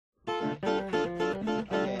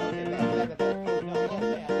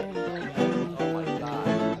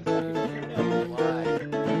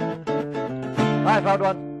I found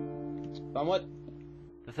one! Found what?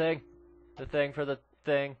 The thing. The thing for the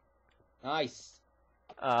thing. Nice.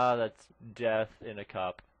 Ah, that's death in a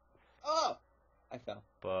cup. Oh! I fell.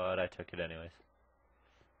 But I took it anyways.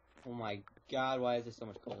 Oh my god, why is there so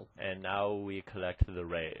much gold? And now we collect the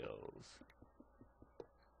rails.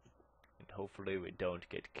 And hopefully we don't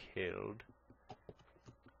get killed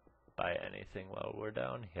by anything while we're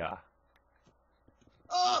down here.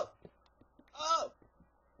 Oh! Oh!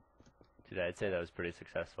 Dude, I'd say that was pretty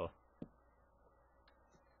successful.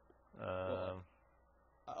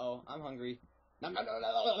 Uh-oh, I'm hungry.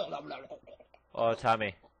 Oh,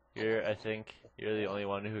 Tommy, I think you're the only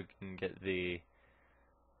one who can get the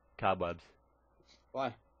cobwebs.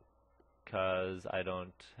 Why? 'Cause I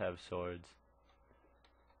don't have swords.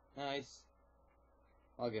 Nice.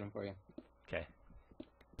 I'll get them for you. Okay.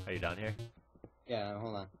 Are you down here? Yeah,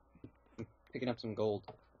 hold on. I'm picking up some gold.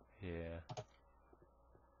 Yeah.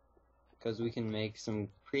 Because we can make some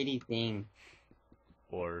pretty thing.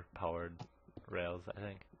 Or powered rails, I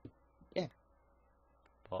think. Yeah.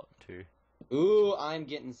 Vault 2. Ooh, I'm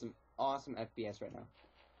getting some awesome FPS right now.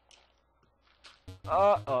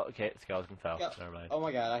 Oh, okay, skeleton fell. Yep. Never mind. Oh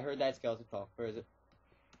my god, I heard that skeleton fall. Where is it?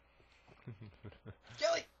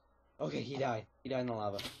 Jelly! Okay, he died. He died in the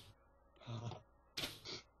lava.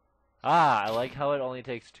 Ah, I like how it only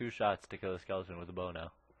takes 2 shots to kill a skeleton with a bow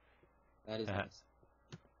now. That is nice.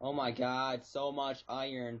 Oh my god, so much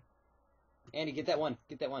iron. Andy, get that one.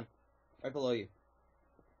 Get that one. Right below you.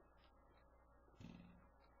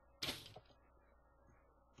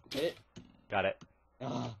 Hit it. Got it.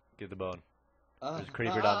 Ah. Get the bone. There's a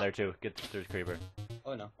creeper down there too. There's a creeper.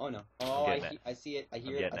 Oh no, oh no. Oh, I see it. I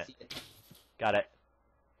hear it. I see it. Got it.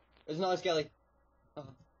 There's another skelly. Oh.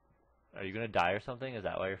 Are you gonna die or something? Is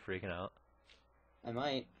that why you're freaking out? I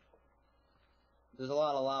might. There's a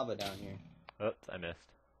lot of lava down here. Oops, I missed.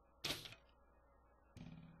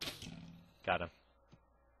 Got him.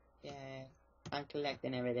 Yeah, I'm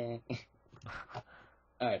collecting everything.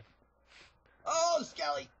 Alright. Oh,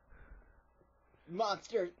 skelly!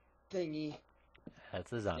 Monster thingy.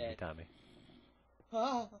 That's a zombie, Dead. Tommy.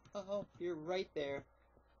 Oh, you're right there.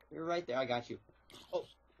 You're right there. I got you. Oh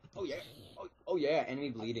yeah. Oh yeah. Enemy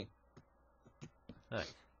bleeding.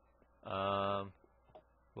 Nice. I'm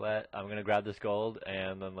gonna grab this gold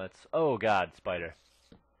and then let's. Oh God, spider.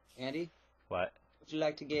 Andy, What? would you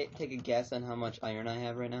like to take a guess on how much iron I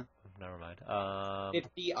have right now? Never mind.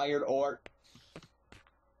 50 iron ore.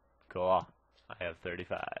 Cool. I have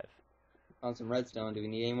 35. Found some redstone. Do we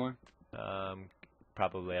need any more?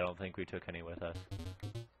 Probably. I don't think we took any with us.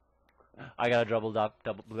 I got a double drop.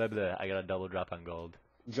 I got a double drop on gold.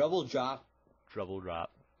 Double drop. Double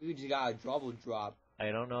drop. Dude, you got a double drop.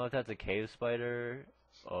 I don't know if that's a cave spider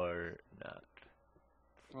or not.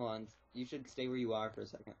 Hold on. You should stay where you are for a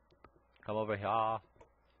second. Come over here. I'm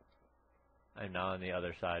now on the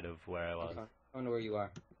other side of where I was. I don't know where you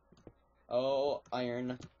are. Oh,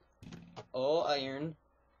 iron. Oh, iron.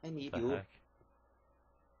 I need you. Heck?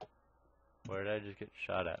 Where did I just get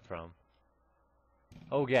shot at from?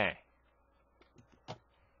 Okay.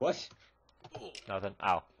 What? Nothing.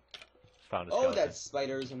 Ow. Just found a skeleton. Oh, that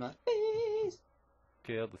spider's in my face.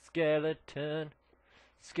 Kill the skeleton.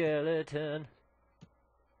 Skeleton.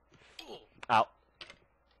 Ow.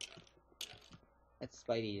 That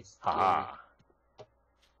Spidey is. Ha!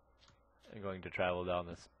 I'm going to travel down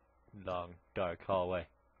this long, dark hallway.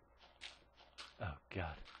 Oh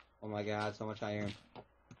God. Oh my god, so much iron.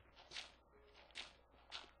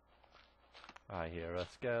 I hear a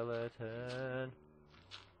skeleton.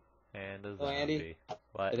 And a zombie. Oh, Andy.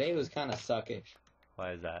 What? Today was kind of suckish.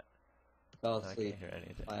 Why is that? Fell I asleep can't hear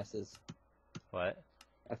anything. in classes. What?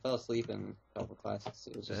 I fell asleep in a couple classes.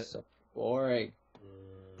 It was just so boring.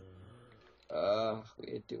 We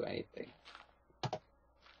didn't do anything.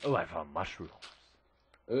 Oh, I found mushrooms.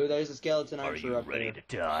 Ooh, there's a skeleton Are archer you up ready there.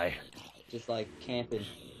 to die? Just like camping.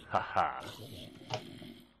 Haha.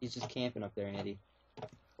 He's just camping up there, Andy.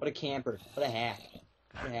 What a camper. What a hack.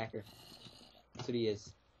 What a hacker. That's what he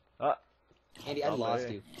is. Andy, I lost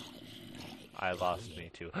you. I lost me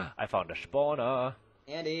too. I found a spawner.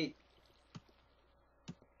 Andy!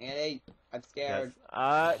 Andy, I'm scared.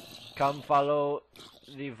 Yes. Come follow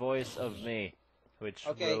the voice of me, which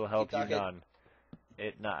will help you none.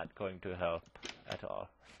 It not going to help at all.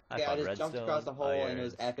 Okay, I just jumped across the hole and it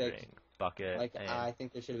was epic. String, bucket. Like, I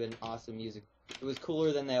think there should have been awesome music. It was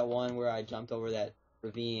cooler than that one where I jumped over that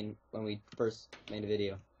ravine when we first made a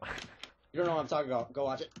video. You don't know what I'm talking about. Go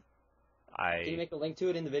watch it. Can you make a link to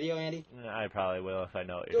it in the video, Andy? I probably will if I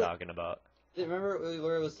know what you're talking about. Remember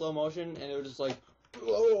where it was slow motion and it was just like,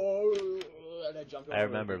 and I jumped over. I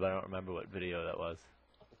remember, but I don't remember what video that was.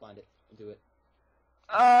 We'll find it. We'll do it.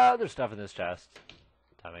 There's stuff in this chest.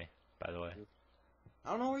 Tommy, by the way. I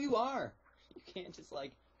don't know where you are. You can't just,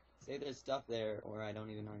 like, say there's stuff there, or I don't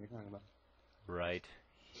even know what you're talking about. Right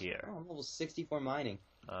here. Oh, I'm level 64 mining.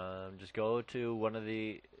 Just go to one of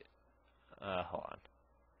the... hold on.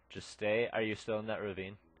 Just stay. Are you still in that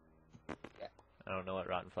ravine? Yeah. I don't know what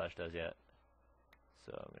rotten flesh does yet.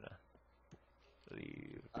 So I'm gonna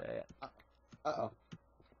leave that. Uh-oh.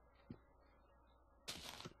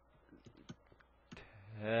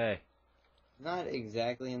 Hey. Not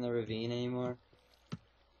exactly in the ravine anymore.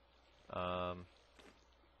 You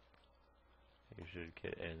should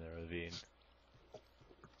get in the ravine.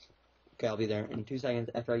 Okay, I'll be there in 2 seconds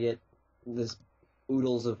after I get this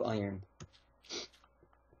oodles of iron.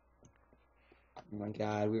 Oh my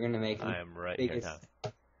god, we're gonna make I am right biggest... here,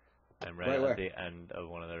 Tommy. I'm right at the end of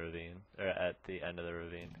one of the ravines. Or at the end of the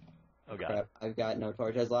ravine. Oh god. Crap, I've got no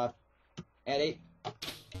torches left. Eddie!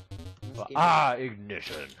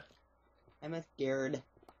 Ignition! I'm scared.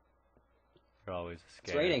 You're always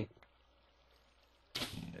scared. It's raining.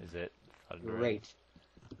 Is it thundering? Great.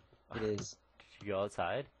 It is. Did you go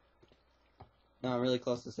outside? No, I'm really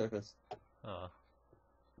close to the surface. Oh.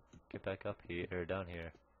 Get back up here, or down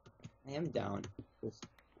here. I am down. Just...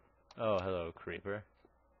 Oh, hello, creeper.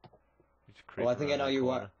 Oh, I think I know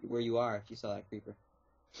where you are if you saw that creeper.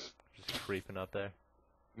 Just creeping up there.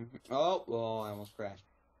 Oh, I almost crashed.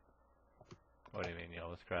 What do you mean you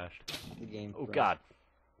almost crashed? The game. Oh god.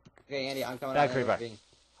 Okay, Andy, I'm coming Bad out. creeper.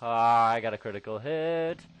 I got a critical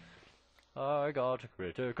hit. I got a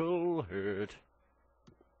critical hit.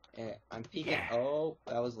 Yeah, I'm peeking. Yeah. Oh,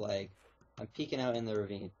 that was lag. I'm peeking out in the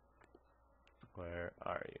ravine. Where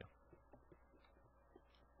are you?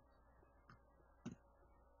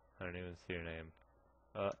 I don't even see your name.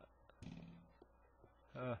 Are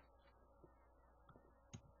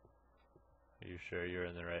you sure you're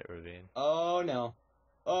in the right ravine? Oh no.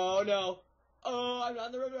 Oh no. Oh, I'm not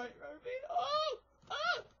in the right ravine. Oh!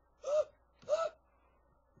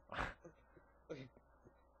 Okay.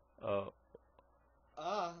 Oh.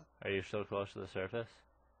 Are you so close to the surface?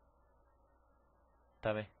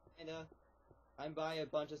 Tommy? And, I'm by a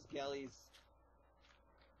bunch of skellies.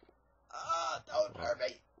 Don't hurt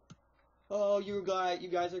me! Oh, you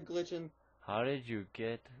guys are glitching. How did you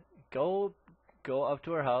get... Go up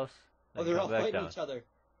to our house. Oh, they're all fighting each other.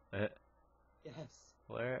 Yes.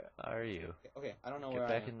 Where are you? Okay, I don't know where I am.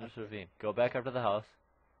 Get back in this ravine. Go back up to the house.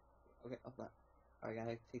 Okay, I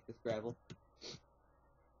gotta take this gravel.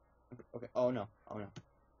 Okay, oh no.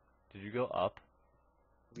 Did you go up?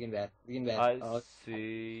 It's getting bad. I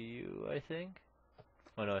see you, I think.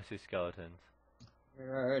 Oh no, I see skeletons.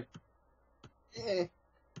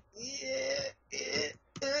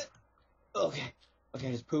 Okay, I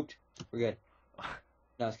just pooped. We're good.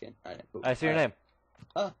 No, I was kidding. I didn't poop. I see your name.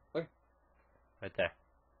 Where? Right there.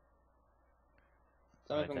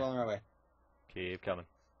 Tell me if I'm going the right way. Keep coming.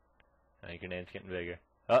 I think your name's getting bigger.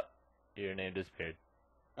 Oh, your name disappeared.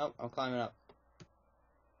 Oh, I'm climbing up.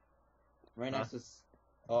 I'm right next to this.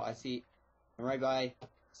 Oh, I see. I'm right by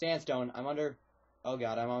sandstone. I'm under... Oh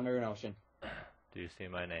god, I'm under an ocean. Do you see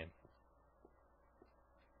my name?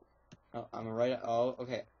 Oh, I'm right... Oh,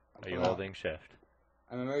 okay. Are you holding shift?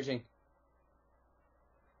 I'm emerging.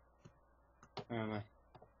 Where am I?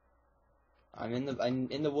 I'm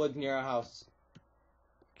in the woods near our house.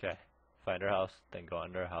 Okay. Find our house, then go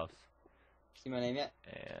under our house. See my name yet?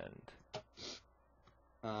 And...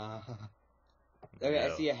 Okay,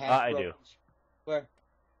 no. I see a half. I do. Where?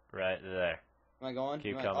 Right there. Am I going?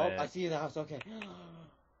 Keep coming. Oh, I see the house. Okay.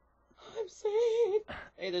 I'm safe.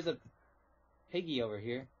 Hey, there's a piggy over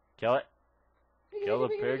here. Kill it. Kill the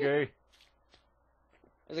piggy.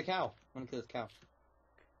 There's a cow. I want to kill this cow.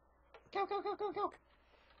 Cow.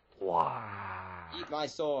 Wow. Eat my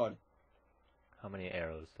sword. How many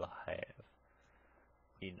arrows do I have?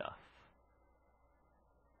 Enough.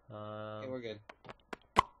 Okay, we're good.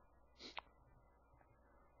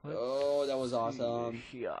 Oh, that was awesome.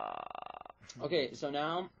 Yeah. Okay, so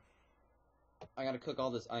now I gotta cook all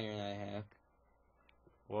this iron I have.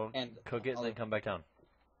 Well, and cook it and then come back down.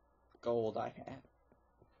 Gold I have.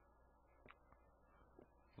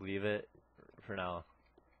 Leave it for now.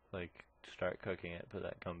 Like, start cooking it, but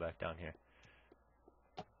then come back down here.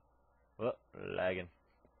 Whoop, lagging.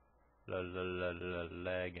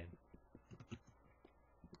 Lagging.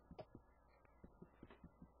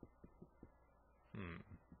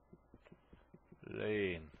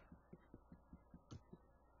 Lane.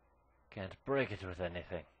 Can't break it with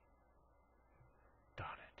anything.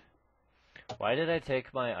 Darn it. Why did I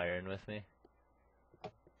take my iron with me?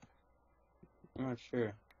 I'm not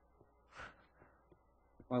sure.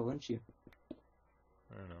 Why wouldn't you?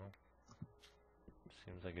 I don't know.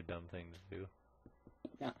 Seems like a dumb thing to do.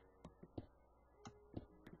 Yeah.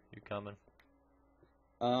 You coming?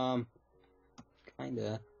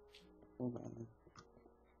 Kinda. Hold on.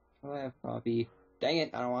 Oh, I have raw beef. Dang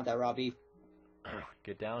it, I don't want that raw beef.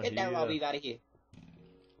 Get down Get here. that raw beef out of here.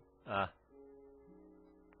 Ah.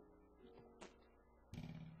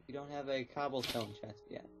 You don't have a cobblestone chest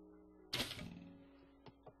yet.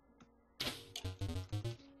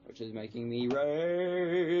 Which is making me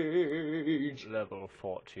rage. Level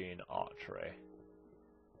 14 archery.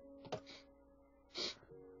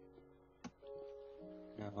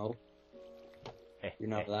 No. You're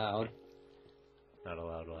not allowed. Not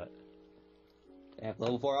allowed what? They have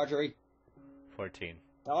level 4 archery. 14.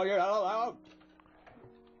 Oh, you're not allowed.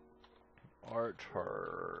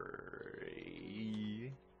 Archery.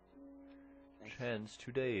 Chance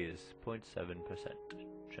to daze, 0.7%.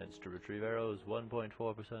 Chance to retrieve arrows,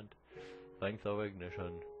 1.4%. Length of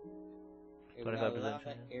ignition,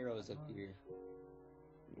 25%. Arrows appear.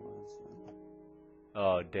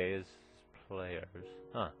 Oh, daze players.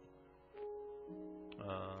 Huh.